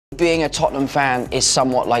being a Tottenham fan is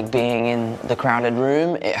somewhat like being in the crowded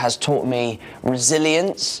room. It has taught me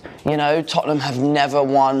resilience. You know, Tottenham have never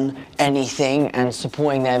won anything, and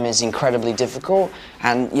supporting them is incredibly difficult.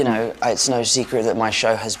 And, you know, it's no secret that my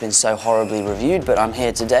show has been so horribly reviewed, but I'm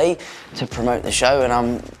here today to promote the show,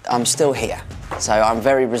 and I'm still here. So I'm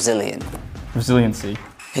very resilient. Resiliency.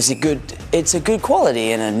 It's a good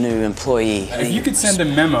quality in a new employee. If you could send a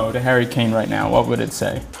memo to Harry Kane right now, what would it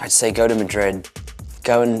say? I'd say go to Madrid.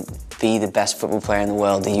 Go and be the best football player in the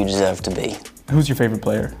world that you deserve to be. Who's your favorite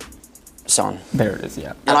player? Son. There it is,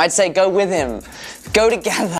 yeah. And I'd say go with him. Go together.